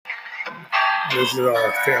This is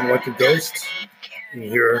Fan Electric Ghost. You can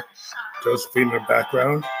hear Josephine in the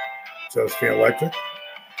background. Josephine Electric,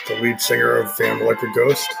 the lead singer of Fan Electric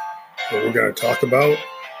Ghost. What we're going to talk about,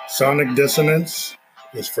 Sonic Dissonance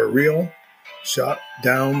is for real, shot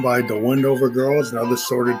down by the Wendover Girls and other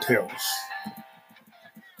sordid tales.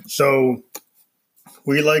 So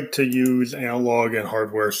we like to use analog and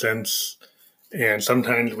hardware synths, and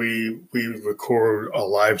sometimes we record a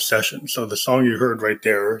live session. So the song you heard right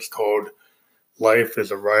there is called Life is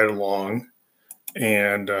a Ride Along.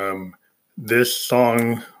 And this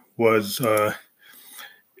song was,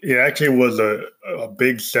 it actually was a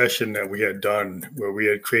big session that we had done where we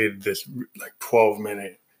had created this like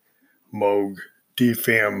 12-minute Moog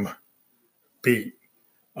DFAM beat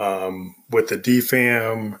with the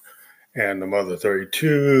DFAM and the Mother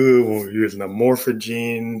 32. We were using a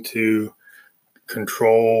Morphogene to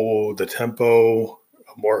control the tempo.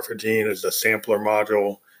 A Morphogene is the sampler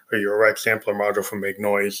module, or your Rex sampler module from Make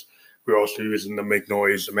Noise. We're also using the Make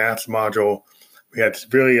Noise Maths module. We had this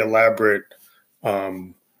really elaborate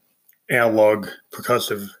analog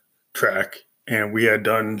percussive track, and we had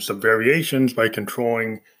done some variations by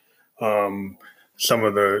controlling some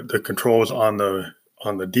of the controls on the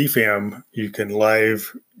DFAM. You can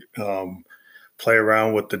live play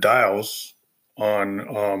around with the dials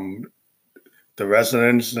on the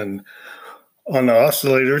resonance and on the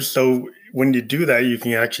oscillators. So when you do that, you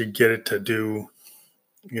can actually get it to do,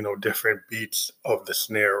 different beats of the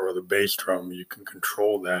snare or the bass drum. You can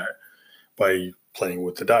control that by playing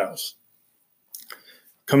with the dials.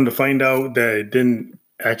 Come to find out that it didn't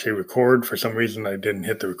actually record. For some reason, I didn't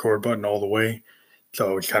hit the record button all the way. So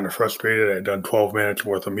I was kind of frustrated. I had done 12 minutes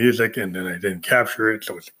worth of music and then I didn't capture it.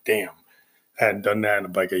 So it's damn. I hadn't done that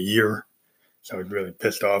in like a year. So I was really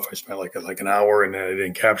pissed off. I spent like an hour and then I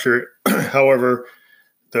didn't capture it. However,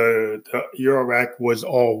 the Eurorack was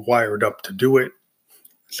all wired up to do it.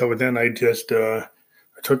 So then I just I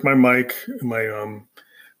took my mic, my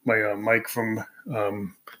mic from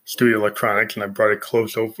Studio Electronics, and I brought it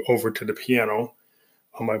close over to the piano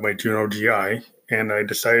on my Juno GI, and I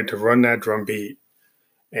decided to run that drum beat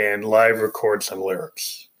and live record some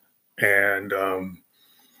lyrics. And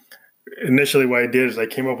initially what I did is I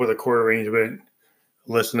came up with a chord arrangement,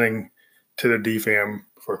 listening to the DFAM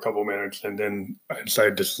for a couple minutes, and then I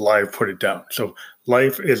decided to just live put it down. So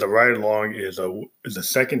Life is a Ride Along is a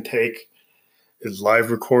second take, is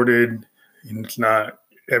live recorded, and it's not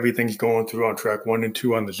everything's going through on track 1 and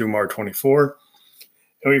 2 on the Zoom R24.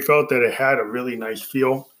 And we felt that it had a really nice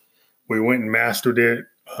feel. We went and mastered it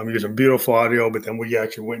using beautiful audio, but then we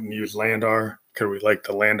actually went and used Landar because we liked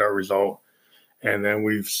the Landar result. And then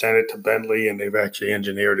we've sent it to Bentley, and they've actually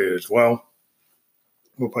engineered it as well.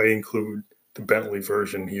 We'll probably include the Bentley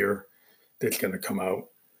version here that's going to come out,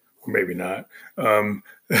 or maybe not. Can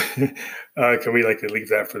we like to leave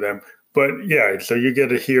that for them? But yeah, so you get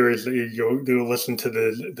to hear is you'll listen to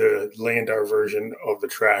the Landar version of the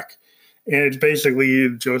track. And it's basically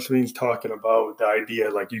Josephine's talking about the idea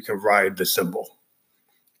like you can ride the cymbal.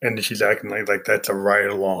 And she's acting like that's a ride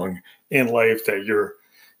along in life, that you're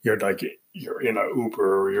in a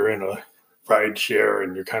Uber or you're in a ride share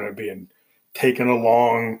and you're kind of being taken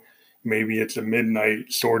along. Maybe it's a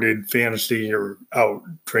midnight sordid fantasy. You're out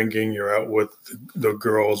drinking, you're out with the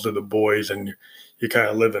girls or the boys, and you're kind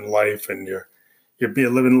of living life, and you're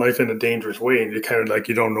living life in a dangerous way, and you kind of like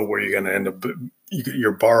you don't know where you're going to end up.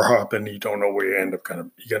 You're bar hopping, you don't know where you're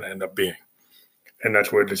going to end up being, and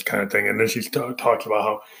that's where this kind of thing. And then she talks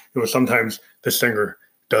about how sometimes the singer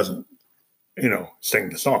doesn't sing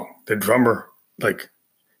the song. The drummer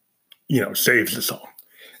saves the song.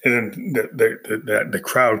 And then the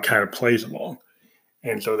crowd kind of plays along.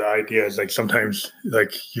 And so the idea is like sometimes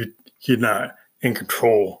like you're not in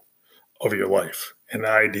control of your life. And the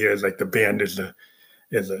idea is like the band is an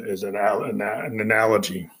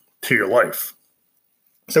analogy to your life.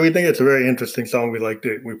 So we think it's a very interesting song. We liked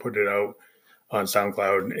it. We put it out on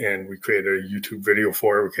SoundCloud, and we created a YouTube video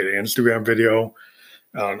for it. We created an Instagram video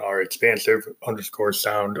on our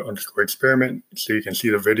expansive_sound_experiment. So you can see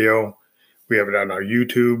the video. We have it on our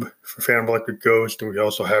YouTube for Phantom Electric Ghost, and we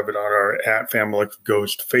also have it on our @Phantom Electric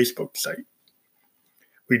Ghost Facebook site.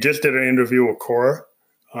 We just did an interview with Cora,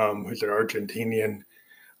 who's an Argentinian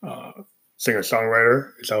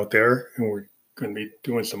singer-songwriter. It's out there, and we're going to be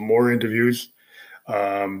doing some more interviews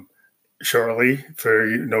shortly for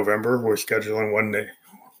November. We're scheduling one day.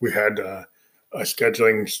 We had a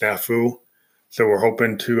scheduling snafu, so we're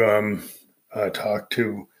hoping to talk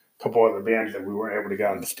to a couple other bands that we weren't able to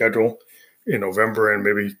get on the schedule in November, and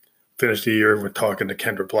maybe finish the year with talking to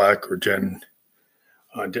Kendra Black or Jen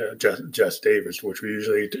Jess Davis, which we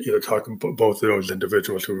usually either talk to both of those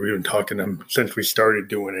individuals who we've been talking to them since we started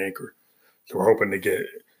doing Anchor. So we're hoping to get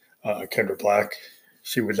Kendra Black.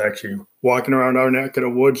 She was actually walking around our neck of the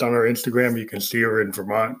woods on our Instagram. You can see her in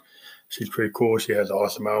Vermont. She's pretty cool. She has an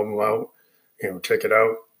awesome album out. Check it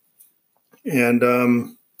out. And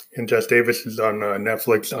Jess Davis is on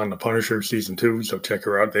Netflix on The Punisher season 2, so check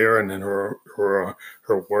her out there. And then her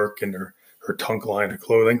work and her Tunk line of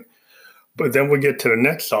clothing. But then we get to the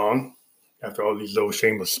next song after all these little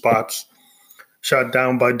shameless spots. Shot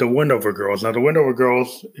down by the Windover Girls. Now the Windover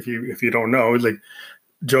Girls, if you don't know, is like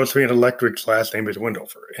Josephine Electric's last name is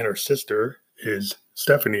Windover, and her sister is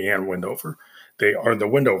Stephanie Ann Windover. They are the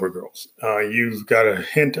Windover Girls. You've got a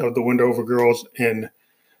hint of the Windover Girls in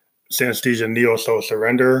Synesthesia Neo Soul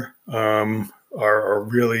Surrender, our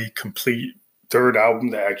really complete third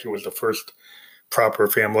album that actually was the first proper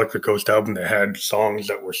Phantom Electric Ghost album that had songs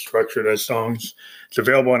that were structured as songs. It's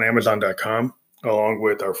available on Amazon.com, along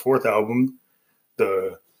with our fourth album,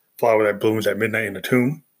 The Flower That Blooms at Midnight in the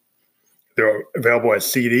Tomb. They're available as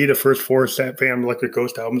CD. The first 4 Phantom Electric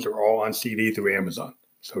Ghost albums are all on CD through Amazon,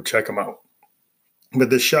 so check them out. But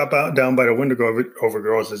this Shot Down by the Windover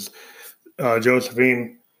Girls is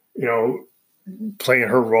Josephine, playing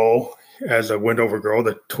her role as a Windover girl,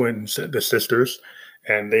 the twins, the sisters,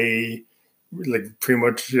 and they pretty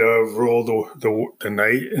much rule the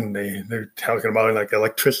night, and they're talking about like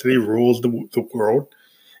electricity rules the world,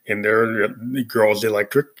 and they're the Girls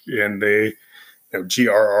Electric, and they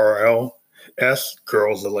GRRLS,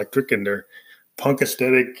 Girls Electric, and they're punk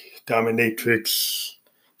aesthetic, dominatrix,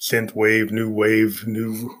 synth wave,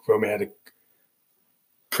 new romantic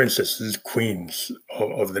princesses, queens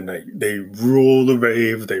of the night. They rule the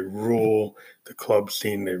rave, they rule the club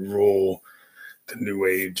scene, they rule the new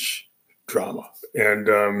age drama. And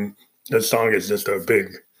the song is just a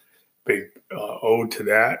big ode to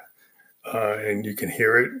that. And you can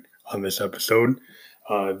hear it on this episode.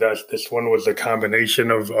 This one was a combination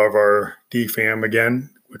of our DFAM again,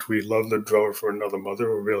 which we love the drummer for Another Mother.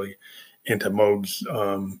 We're really into Moog's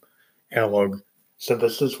analog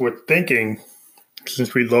synthesis. We're thinking,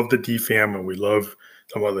 since we love the DFAM and we love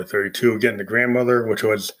the Mother 32, getting the Grandmother, which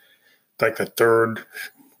was like the third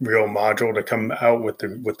real module to come out with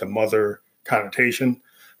the mother connotation.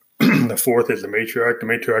 The fourth is the Matriarch. The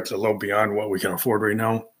Matriarch's a little beyond what we can afford right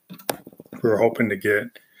now. We're hoping to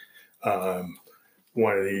get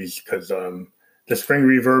one of these because the spring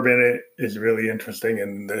reverb in it is really interesting,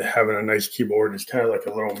 and having a nice keyboard is kind of like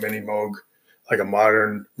a little mini Moog, like a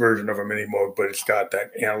modern version of a mini Moog, but it's got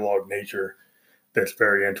that analog nature that's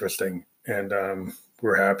very interesting, and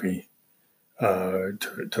we're happy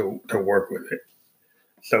to work with it.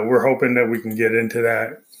 So we're hoping that we can get into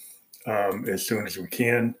that as soon as we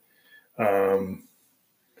can, and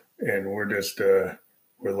we're just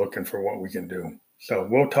we're looking for what we can do. So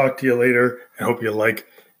we'll talk to you later. I hope you like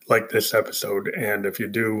this episode, and if you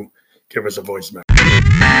do, give us a voice message.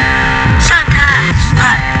 Sometimes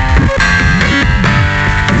life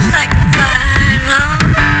is like a violin.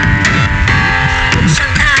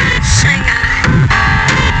 Sometimes singing,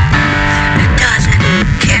 it doesn't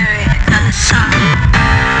carry a song.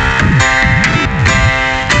 Sometimes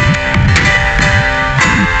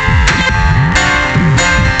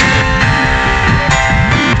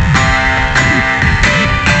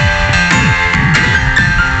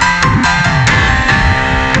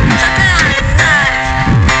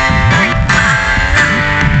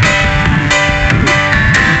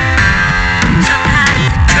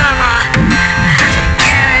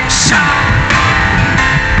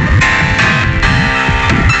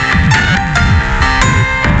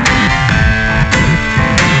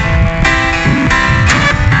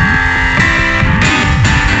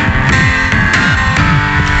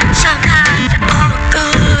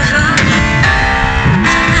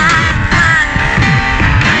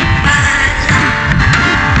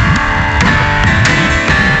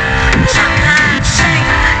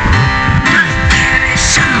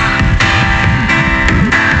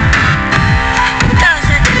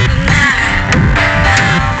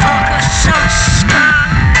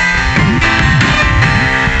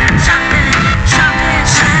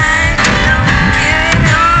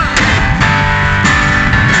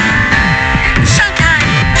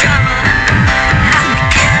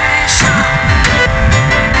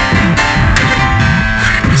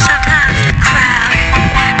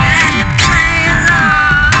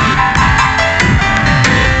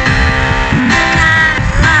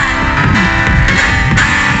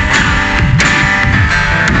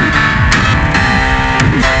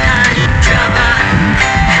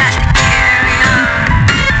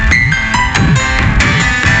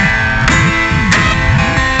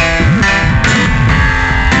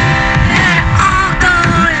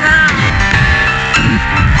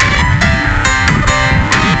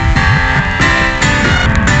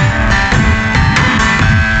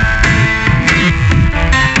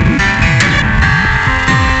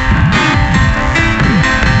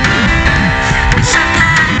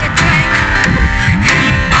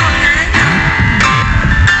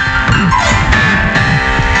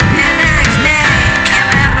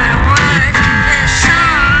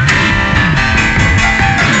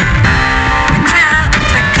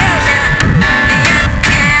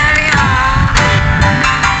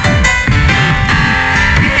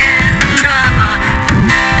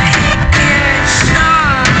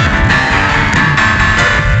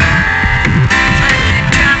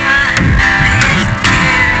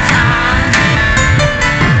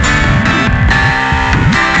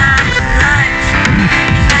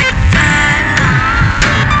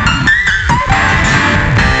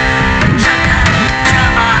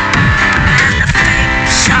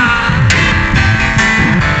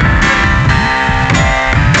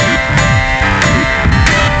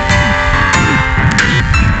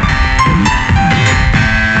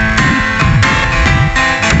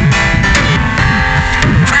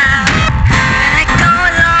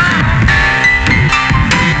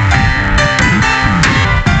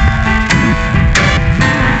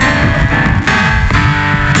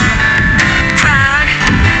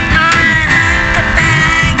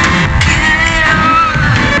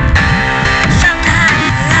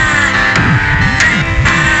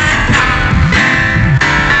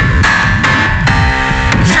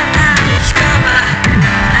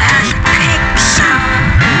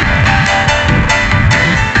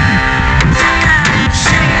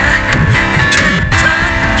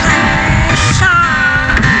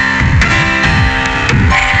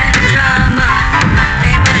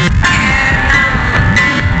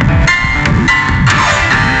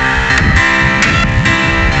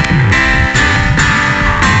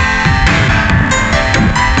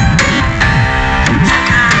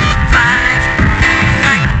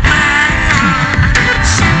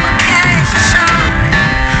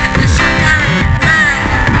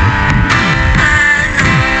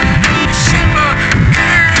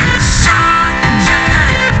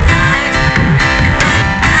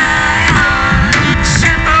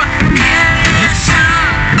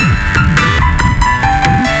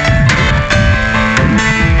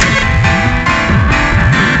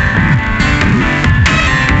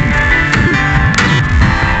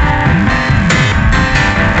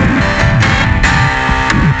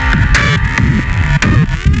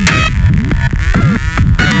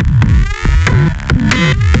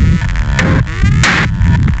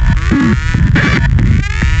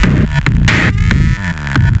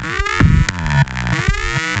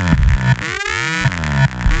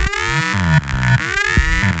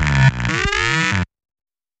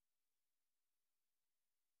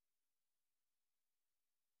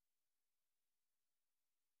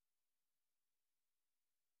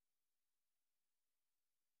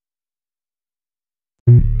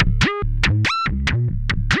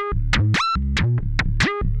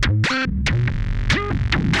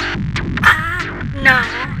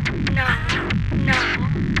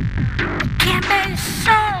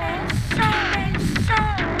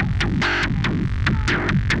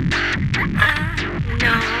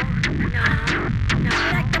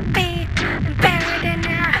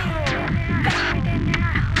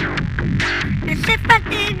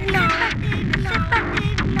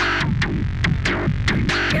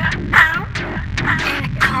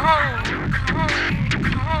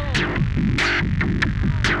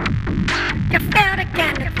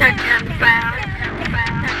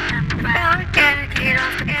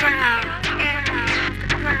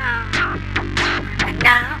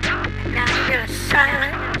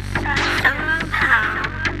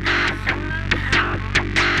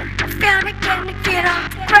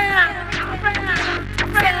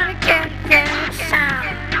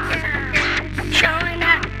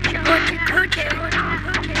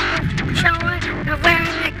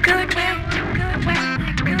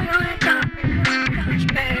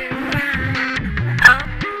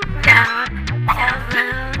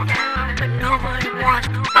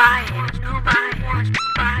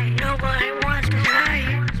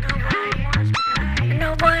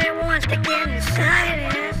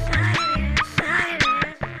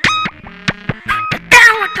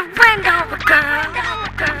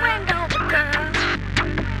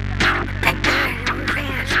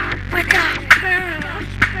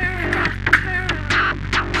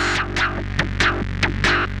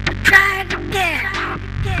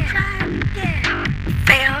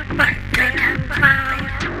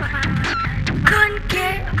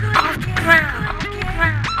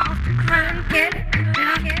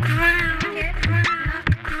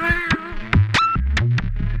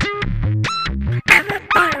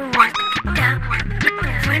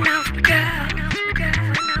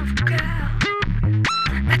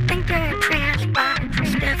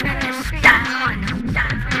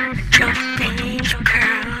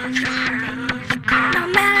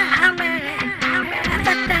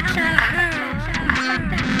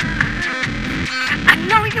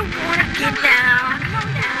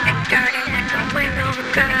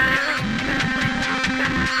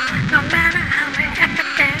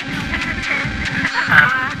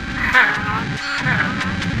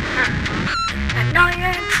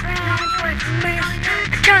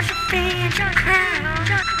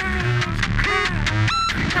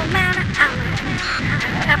No matter how many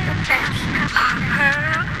epithets are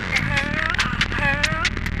hurled,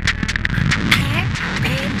 can't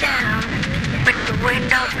be down with the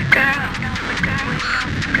wind of a girl.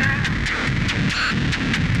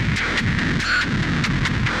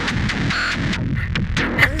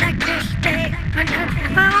 Electricity in the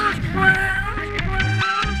false world.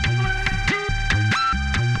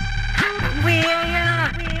 We're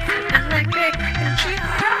electric, she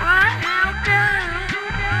out girl.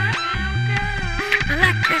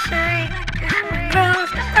 Electricity grows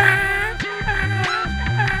the earth.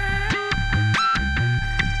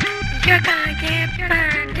 You're gonna get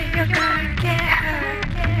burned, you're gonna get hurt.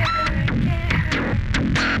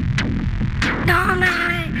 No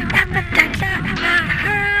matter epithets are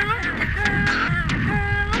hurled,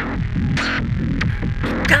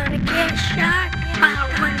 you're gonna get shot by the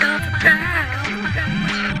wind of a girl.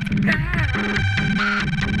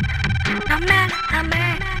 No matter how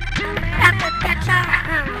many epithets are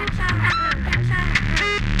hurled,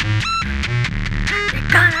 you're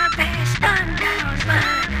gonna be stunned down by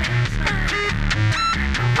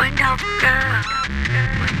the wind of a girl.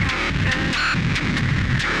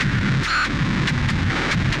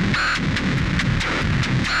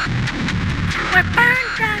 We burn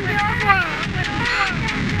down your world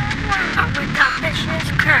with our vicious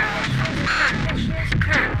curls.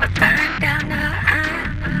 We burn down the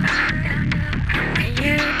earth, and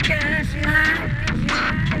you just lie.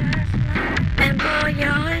 And boy,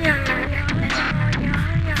 you're young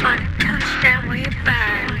for the touch that we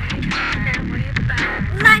burn.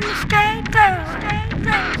 Lightning straight through.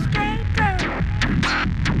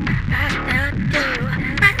 That's the do.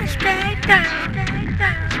 Lightning straight through.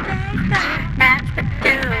 That's the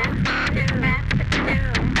do.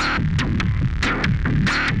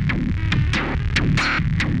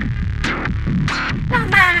 No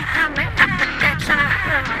matter how many epithets are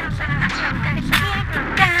hurled, they can't get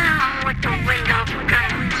down with the wind of a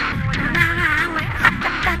girl. No matter how many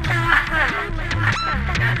epithets are hurled,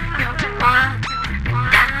 you'll walk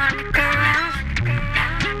down the girls,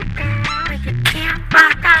 but you can't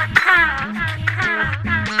rock our curls.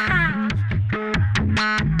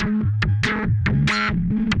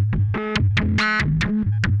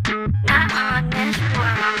 Not on this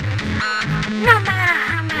world. No matter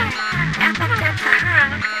how many epithets are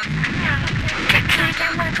hurled, you can't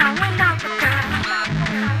get with the wind of a girl.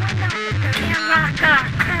 Can't rock our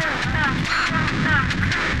curls.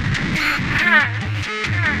 It hurts.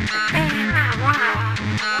 In the world.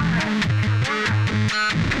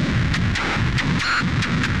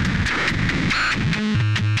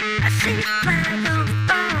 I see the flag on the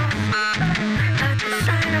phone at the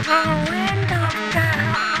side of a window, girl.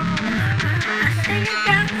 I see you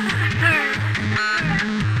got hurt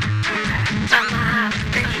by my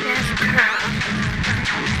vicious curl.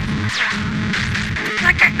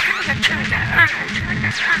 Like a curl to the earth.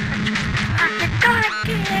 You're gonna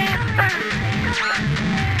get burned.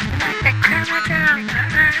 Like a curl to the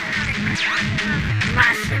earth. My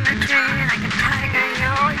symmetry like a tiger,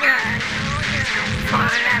 you're yours. For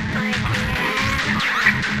that blanket.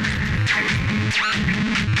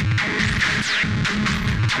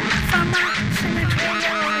 For my symmetry,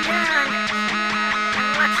 you're yours.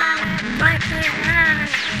 What's on that blanket?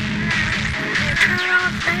 You turn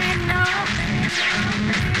off, they know.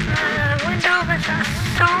 The windows are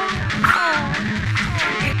so cold.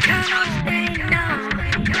 You turn off, they know.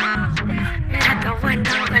 That the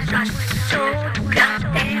windows are so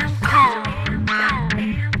goddamn cold.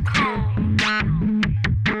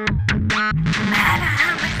 No matter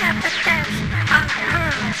how many epithets are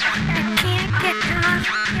hurled, you can't get to us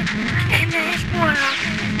in this world.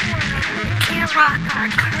 You can't rock our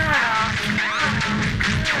curls.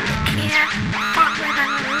 You can't fuck with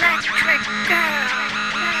an electric girl.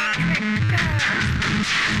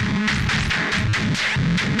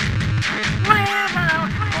 Whatever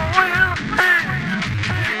the world burns,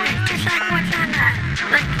 it's just like what's on the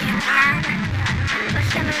blinking heart.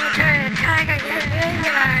 Listen to the tiger, you're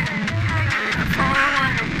yours. For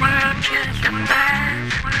what the world just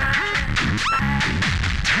burns.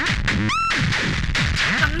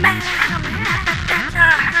 No matter how many epithets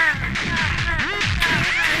are hurled,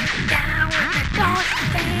 can't get down with the ghost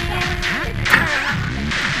thing.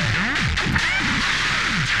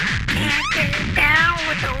 Can't get down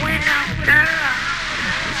with the wind of a girl.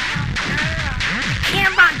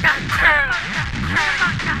 Can't rock that curl.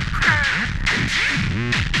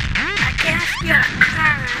 I guess you're a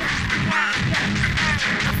curl.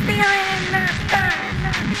 I feel it in the dirt.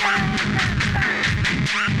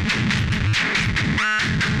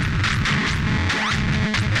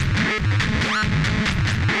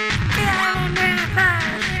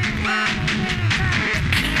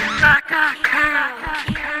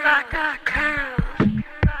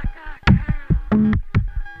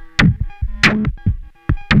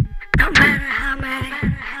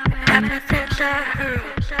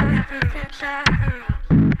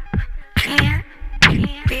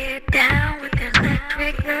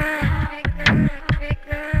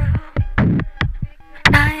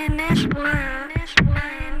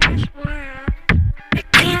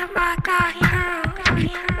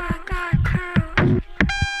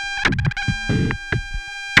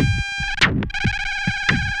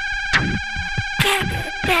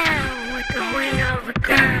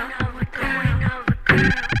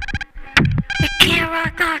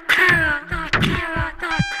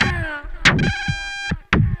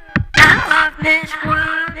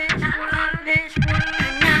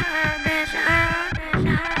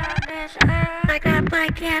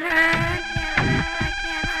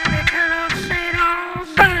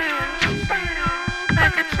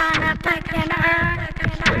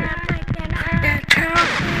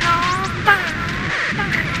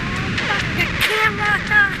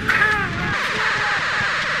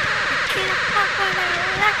 can't fuck with an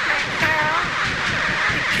electric girl.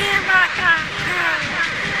 You can't rock on